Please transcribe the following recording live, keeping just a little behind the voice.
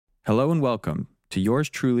Hello and welcome to yours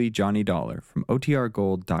truly, Johnny Dollar from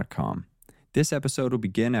OTRGold.com. This episode will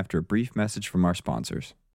begin after a brief message from our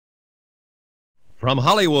sponsors. From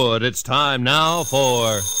Hollywood, it's time now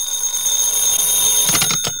for...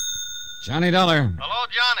 Johnny Dollar. Hello,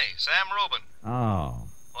 Johnny. Sam Rubin. Oh.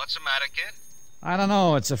 What's the matter, kid? I don't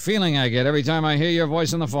know. It's a feeling I get every time I hear your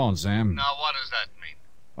voice on the phone, Sam. Now, what does that mean?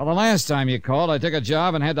 Well, the last time you called, I took a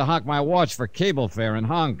job and had to hock my watch for cable fare in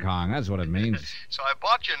Hong Kong. That's what it means. So I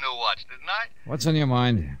bought you a new watch, didn't I? What's on your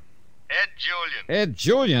mind? Ed Julian. Ed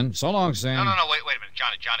Julian? So long, Sam. No, wait a minute.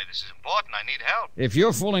 Johnny, this is important. I need help. If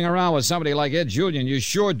you're fooling around with somebody like Ed Julian, you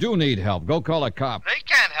sure do need help. Go call a cop. They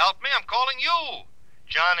can't help me. I'm calling you.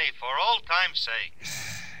 Johnny, for old time's sake.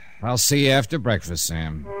 I'll see you after breakfast,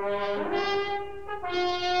 Sam.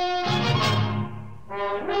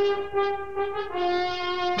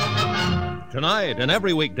 Tonight and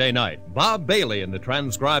every weekday night, Bob Bailey in the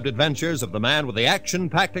transcribed adventures of the man with the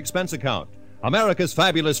action-packed expense account, America's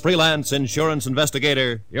fabulous freelance insurance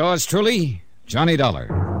investigator. Yours truly, Johnny Dollar.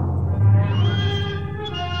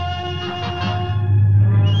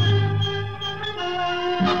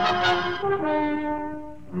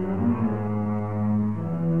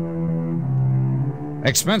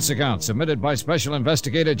 Expense account submitted by Special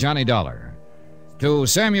Investigator Johnny Dollar. To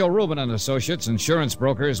Samuel Rubin and Associates, Insurance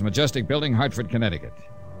Brokers, Majestic Building, Hartford, Connecticut.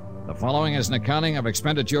 The following is an accounting of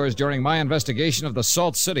expenditures during my investigation of the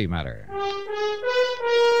Salt City matter.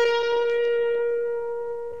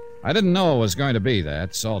 I didn't know it was going to be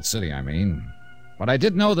that, Salt City, I mean. But I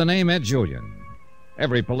did know the name Ed Julian.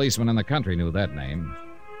 Every policeman in the country knew that name.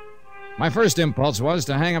 My first impulse was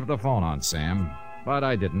to hang up the phone on Sam, but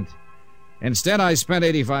I didn't. Instead, I spent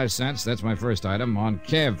 85 cents, that's my first item, on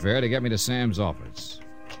cab fare to get me to Sam's office.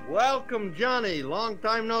 Welcome, Johnny. Long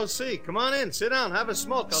time no see. Come on in, sit down, have a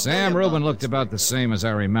smoke. Sam Rubin looked about the same as I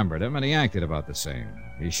remembered him, and he acted about the same.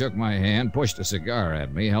 He shook my hand, pushed a cigar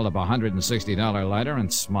at me, held up a $160 lighter,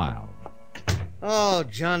 and smiled. Oh,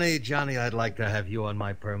 Johnny, I'd like to have you on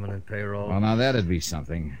my permanent payroll. Well, now that'd be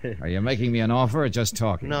something. Are you making me an offer or just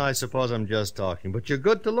talking? No, I suppose I'm just talking, but you're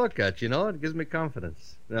good to look at, you know. It gives me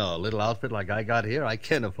confidence. No, a little outfit like I got here, I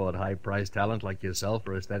can't afford high-priced talent like yourself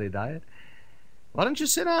for a steady diet. Why don't you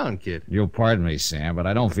sit down, kid? You'll pardon me, Sam, but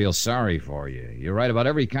I don't feel sorry for you. You're right about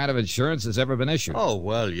every kind of insurance that's ever been issued. Oh,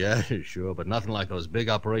 well, yeah, sure, but nothing like those big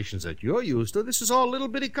operations that you're used to. This is all little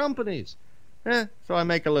bitty companies. So I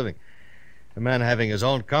make a living. A man having his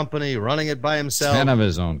own company, running it by himself. 10 of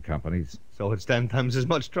his own companies. So it's 10 times as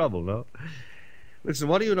much trouble, no? Listen,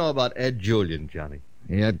 what do you know about Ed Julian, Johnny?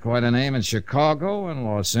 He had quite a name in Chicago and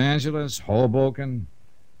Los Angeles, Hoboken.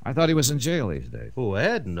 I thought he was in jail these days. Who,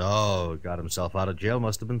 Ed? No, got himself out of jail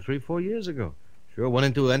must have been 3-4 years ago. Sure, went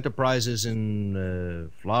into enterprises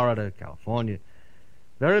in Florida, California.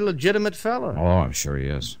 Very legitimate fella. Oh, I'm sure he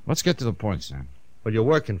is. Let's get to the point, Sam. Well, you're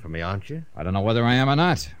working for me, aren't you? I don't know whether I am or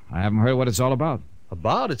not. I haven't heard what it's all about.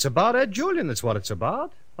 About? It's about Ed Julian, that's what it's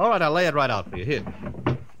about. All right, I'll lay it right out for you. Here,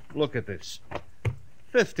 look at this.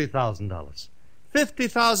 $50,000.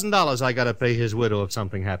 $50,000 I gotta pay his widow if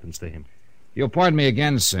something happens to him. You'll pardon me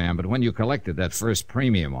again, Sam, but when you collected that first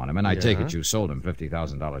premium on him, and I take it you sold him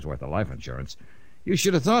 $50,000 worth of life insurance, you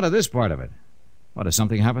should have thought of this part of it. What, has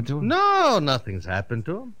something happened to him? No, nothing's happened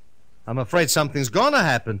to him. I'm afraid something's gonna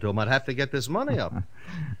happen to him. I'd have to get this money up.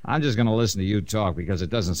 I'm just gonna listen to you talk because it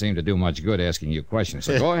doesn't seem to do much good asking you questions.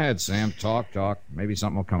 So go ahead, Sam. Talk. Maybe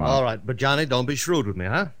something will come out. All right, but Johnny, don't be shrewd with me,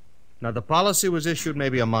 huh? Now, the policy was issued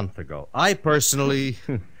maybe a month ago. I personally,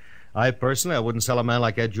 I wouldn't sell a man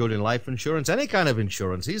like Ed Julian life insurance, any kind of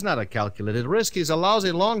insurance. He's not a calculated risk. He's a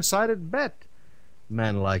lousy, long-sighted bet. A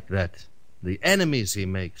man like that, the enemies he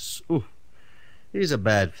makes, he's a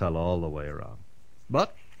bad fellow all the way around.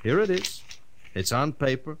 But here it is. It's on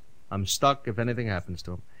paper. I'm stuck if anything happens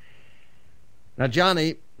to him. Now,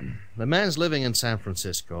 Johnny, the man's living in San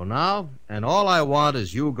Francisco now, and all I want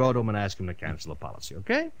is you go to him and ask him to cancel the policy,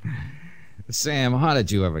 okay? Sam, how did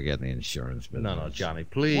you ever get in the insurance business? No, Johnny,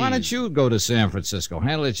 please. Why don't you go to San Francisco?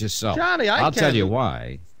 Handle it yourself. Johnny, I'll tell you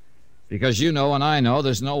why. Because you know and I know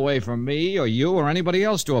there's no way for me or you or anybody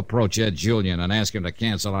else to approach Ed Julian and ask him to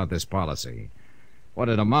cancel out this policy. What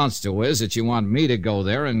it amounts to is that you want me to go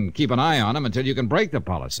there and keep an eye on him until you can break the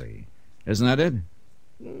policy. Isn't that it?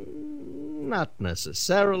 Not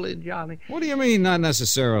necessarily, Johnny. What do you mean, not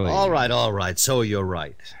necessarily? All right, so you're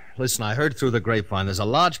right. Listen, I heard through the grapevine there's a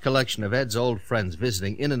large collection of Ed's old friends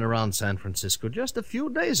visiting in and around San Francisco just a few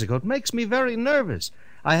days ago. It makes me very nervous.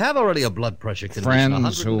 I have already a blood pressure condition.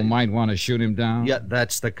 Friends who might want to shoot him down? Yeah,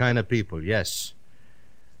 that's the kind of people, yes.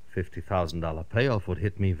 $50,000 payoff would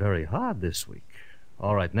hit me very hard this week.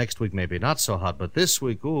 All right, next week maybe not so hot, but this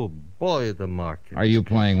week, oh, boy, the market. Are you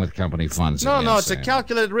playing with company funds again, No, it's Sam? a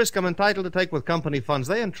calculated risk I'm entitled to take with company funds.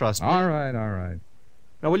 They entrust me. All right.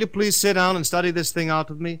 Now, will you please sit down and study this thing out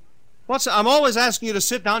with me? I'm always asking you to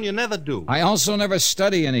sit down. You never do. I also never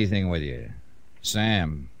study anything with you.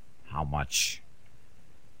 Sam, how much?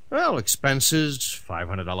 Well, expenses,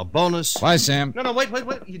 $500 bonus. Bye, Sam. No,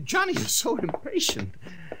 wait. Johnny, you're so impatient.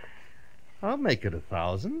 I'll make it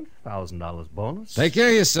 $1,000 bonus. Take care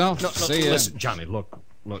of yourself. No, See ya. listen, Johnny, look,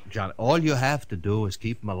 Johnny, all you have to do is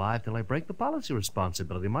keep him alive till I break the policy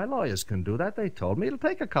responsibility. My lawyers can do that. They told me it'll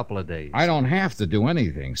take a couple of days. I don't have to do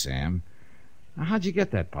anything, Sam. Now, how'd you get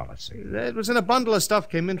that policy? It was in a bundle of stuff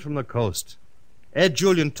came in from the coast. Ed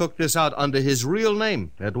Julian took this out under his real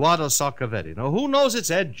name, Eduardo Saccavetti. Now, who knows it's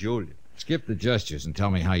Ed Julian? Skip the gestures and tell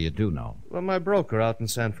me how you do know. Well, my broker out in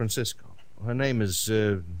San Francisco. Her name is,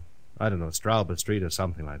 I don't know, Straub Street or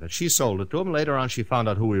something like that. She sold it to him. Later on, she found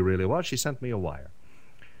out who he really was. She sent me a wire.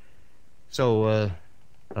 So,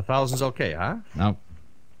 $1,000's okay, huh? No.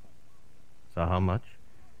 So how much?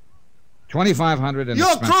 $2,500 in You're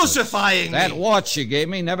expenses. crucifying me! That watch you gave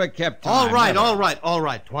me never kept time. All right. never.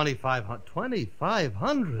 $2,500.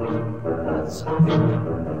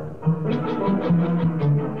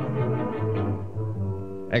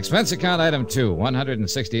 $2,500. Expense account item 2,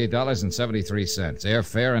 $168.73.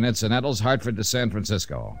 Airfare and incidentals, Hartford to San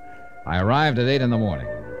Francisco. I arrived at 8 in the morning.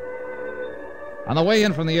 On the way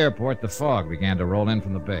in from the airport, the fog began to roll in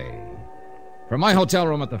from the bay. From my hotel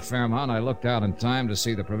room at the Fairmount, I looked out in time to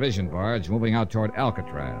see the provision barge moving out toward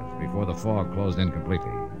Alcatraz before the fog closed in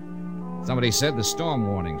completely. Somebody said the storm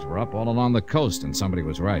warnings were up all along the coast, and somebody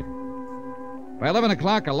was right. By 11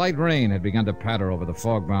 o'clock, a light rain had begun to patter over the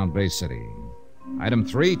fog-bound Bay City. Item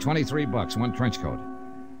 3, $23, one trench coat.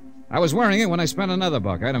 I was wearing it when I spent another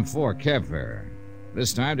buck. Item 4, cab fare.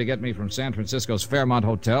 This time to get me from San Francisco's Fairmount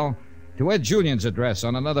Hotel to Ed Julian's address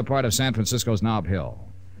on another part of San Francisco's Nob Hill.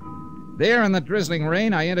 There in the drizzling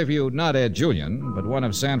rain, I interviewed not Ed Julian, but one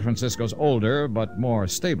of San Francisco's older but more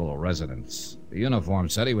stable residents. The uniform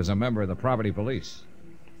said he was a member of the property police.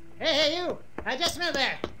 Hey, you! Just a minute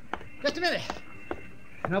there. Just a minute.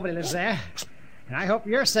 Nobody lives there. And I hope for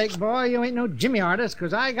your sake, boy, you ain't no Jimmy artist,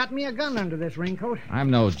 because I got me a gun under this raincoat.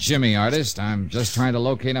 I'm no Jimmy artist. I'm just trying to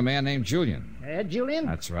locate a man named Julian. Ed Julian?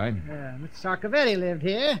 That's right. Mr. Saccavetti lived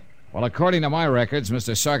here. Well, according to my records,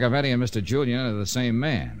 Mr. Saccavetti and Mr. Julian are the same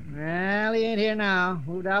man. Well, he ain't here now.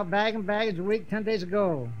 Moved out bag and baggage a week, 10 days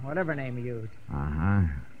ago. Whatever name he used. Uh-huh.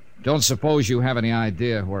 Don't suppose you have any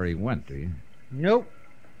idea where he went, do you? Nope.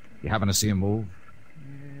 You happen to see him move?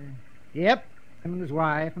 Yep. Him and his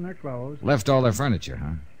wife and their clothes. Left all their furniture,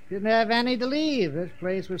 huh? Didn't have any to leave. This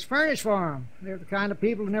place was furnished for 'em. They're the kind of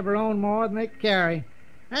people who never own more than they can carry.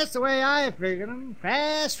 That's the way I figured 'em.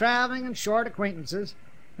 Fast traveling and short acquaintances.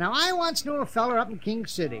 Now, I once knew a feller up in King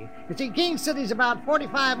City. You see, King City's about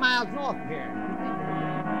 45 miles north of here.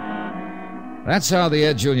 That's how the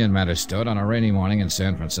Ed Julian matter stood on a rainy morning in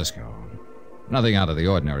San Francisco. Nothing out of the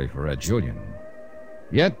ordinary for Ed Julian.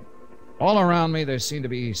 Yet, all around me, there seemed to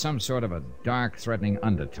be some sort of a dark, threatening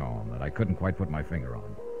undertone that I couldn't quite put my finger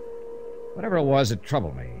on. Whatever it was, it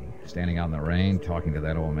troubled me, standing out in the rain, talking to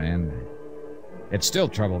that old man. It still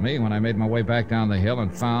troubled me when I made my way back down the hill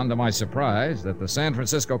and found, to my surprise, that the San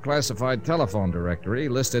Francisco classified telephone directory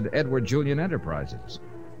listed Edward Julian Enterprises.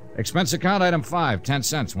 Expense account item 5, 10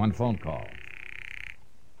 cents, one phone call.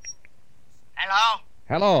 Hello?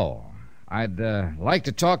 Hello. I'd like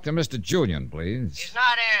to talk to Mr. Julian, please. He's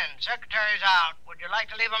not in. Secretary's out. Would you like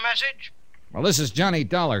to leave a message? Well, this is Johnny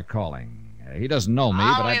Dollar calling. He doesn't know me,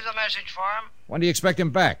 I'll but leave the message for him. When do you expect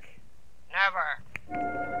him back? Never.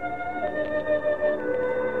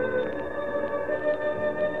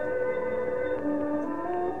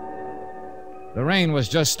 The rain was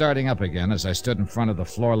just starting up again as I stood in front of the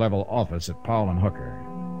floor-level office at Powell and Hooker.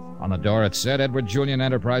 On the door it said Edward Julian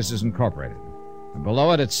Enterprises Incorporated. And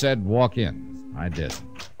below it said, walk in. I did.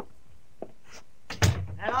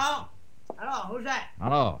 Hello? Hello, who's that?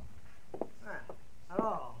 Hello.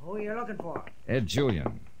 Hello, who are you looking for? Ed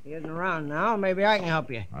Julian. He isn't around now. Maybe I can help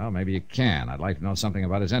you. Well, maybe you can. I'd like to know something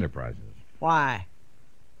about his enterprises. Why?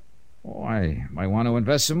 Oh, I might want to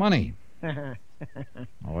invest some money. Oh,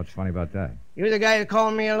 what's funny about that? You the guy that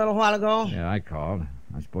called me a little while ago? Yeah, I called.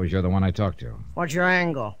 I suppose you're the one I talked to. What's your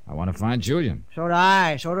angle? I want to find Julian. So do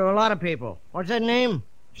I. So do a lot of people. What's that name?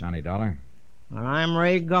 Johnny Dollar. Well, I'm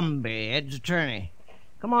Ray Gumby, Ed's attorney.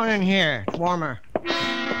 Come on in here. It's warmer.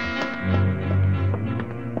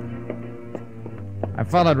 I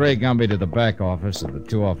followed Ray Gumby to the back office of the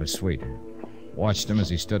two-office suite. Watched him as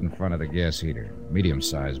he stood in front of the gas heater.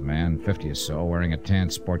 Medium-sized man, 50 or so, wearing a tan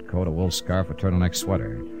sport coat, a wool scarf, a turtleneck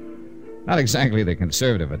sweater. Not exactly the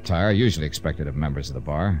conservative attire usually expected of members of the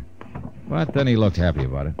bar. But then he looked happy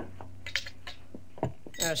about it.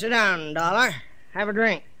 Sit down, Dollar. Have a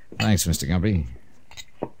drink. Thanks, Mr. Gumpy.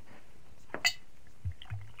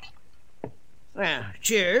 Well,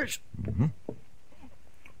 cheers.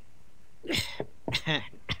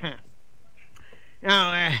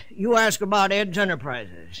 Now, you ask about Ed's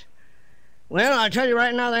Enterprises. Well, I tell you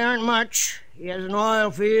right now, they aren't much. He has an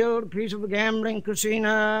oil field, a piece of a gambling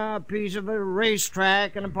casino, a piece of a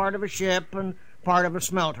racetrack, and a part of a ship, and part of a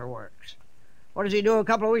smelter works. What does he do a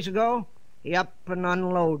couple of weeks ago? He up and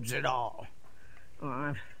unloads it all.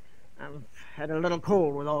 Oh, I've had a little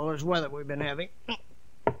cold with all this weather we've been having.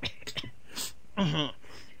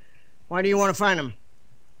 Why do you want to find him?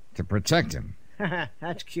 To protect him.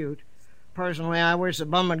 That's cute. Personally, I wish the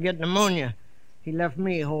bum would get pneumonia. He left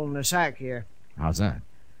me holding the sack here. How's that?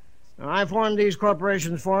 I formed these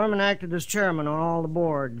corporations for him and acted as chairman on all the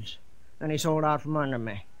boards. Then he sold out from under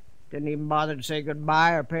me. Didn't even bother to say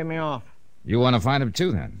goodbye or pay me off. You want to find him,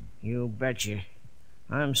 too, then? You betcha.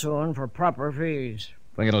 I'm suing for proper fees.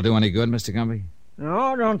 Think it'll do any good, Mr. Gumpy? No,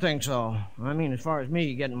 I don't think so. I mean, as far as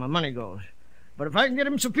me getting my money goes. But if I can get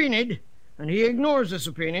him subpoenaed, and he ignores the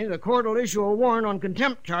subpoena, the court will issue a warrant on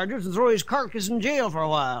contempt charges and throw his carcass in jail for a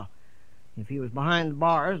while. If he was behind the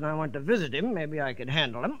bars and I went to visit him, maybe I could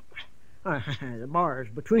handle him. The bars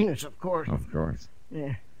between us, of course. Of course.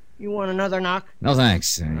 Yeah. You want another knock? No,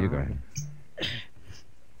 thanks. You go ahead.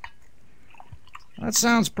 That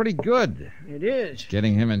sounds pretty good. It is.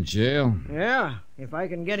 Getting him in jail? Yeah, if I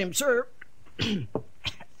can get him served.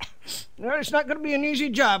 Well, it's not going to be an easy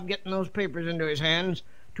job getting those papers into his hands.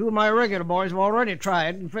 2 of my regular boys have already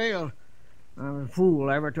tried and failed. I'm a fool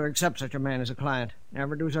ever to accept such a man as a client.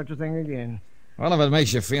 Never do such a thing again. Well, if it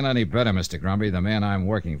makes you feel any better, Mr. Grumpy, the man I'm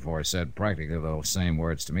working for said practically those same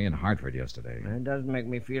words to me in Hartford yesterday. It doesn't make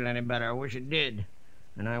me feel any better. I wish it did.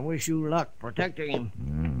 And I wish you luck protecting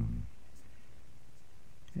him.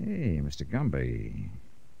 Hey, Mr. Gumby,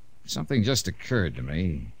 something just occurred to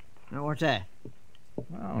me. Now, what's that?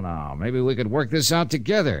 Well, now, maybe we could work this out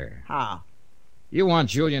together. How? You want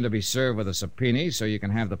Julian to be served with a subpoena so you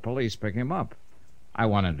can have the police pick him up. I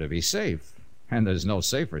want him to be safe, and there's no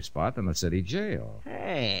safer spot than the city jail.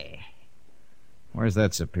 Hey. Where's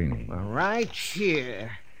that subpoena? Well, right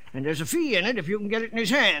here. And there's a fee in it if you can get it in his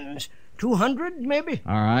hands. $200, maybe?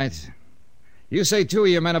 All right. You say 2 of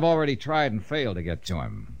your men have already tried and failed to get to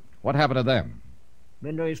him. What happened to them?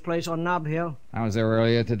 Been to his place on Nob Hill? I was there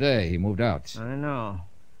earlier today. He moved out. I know.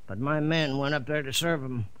 But my men went up there to serve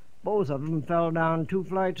him. Both of them fell down 2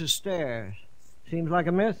 flights of stairs. Seems like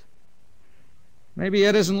a myth? Maybe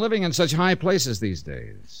Ed isn't living in such high places these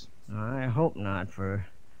days. I hope not, for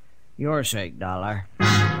your sake, Dollar.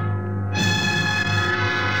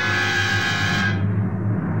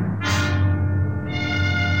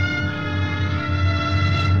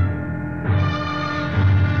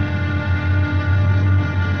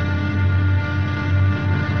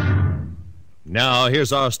 Now,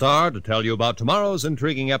 here's our star to tell you about tomorrow's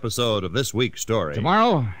intriguing episode of this week's story.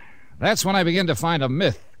 Tomorrow, that's when I begin to find a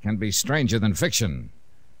myth can be stranger than fiction.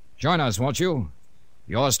 Join us, won't you?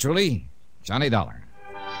 Yours truly, Johnny Dollar.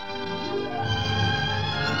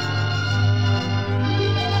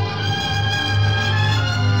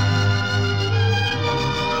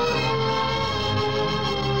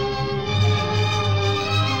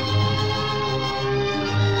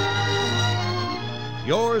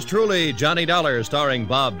 Yours truly, Johnny Dollar, starring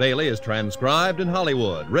Bob Bailey, is transcribed in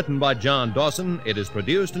Hollywood. Written by John Dawson, it is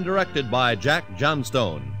produced and directed by Jack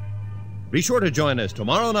Johnstone. Be sure to join us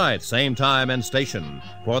tomorrow night, same time and station,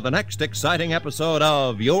 for the next exciting episode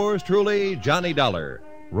of Yours truly, Johnny Dollar.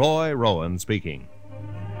 Roy Rowan speaking.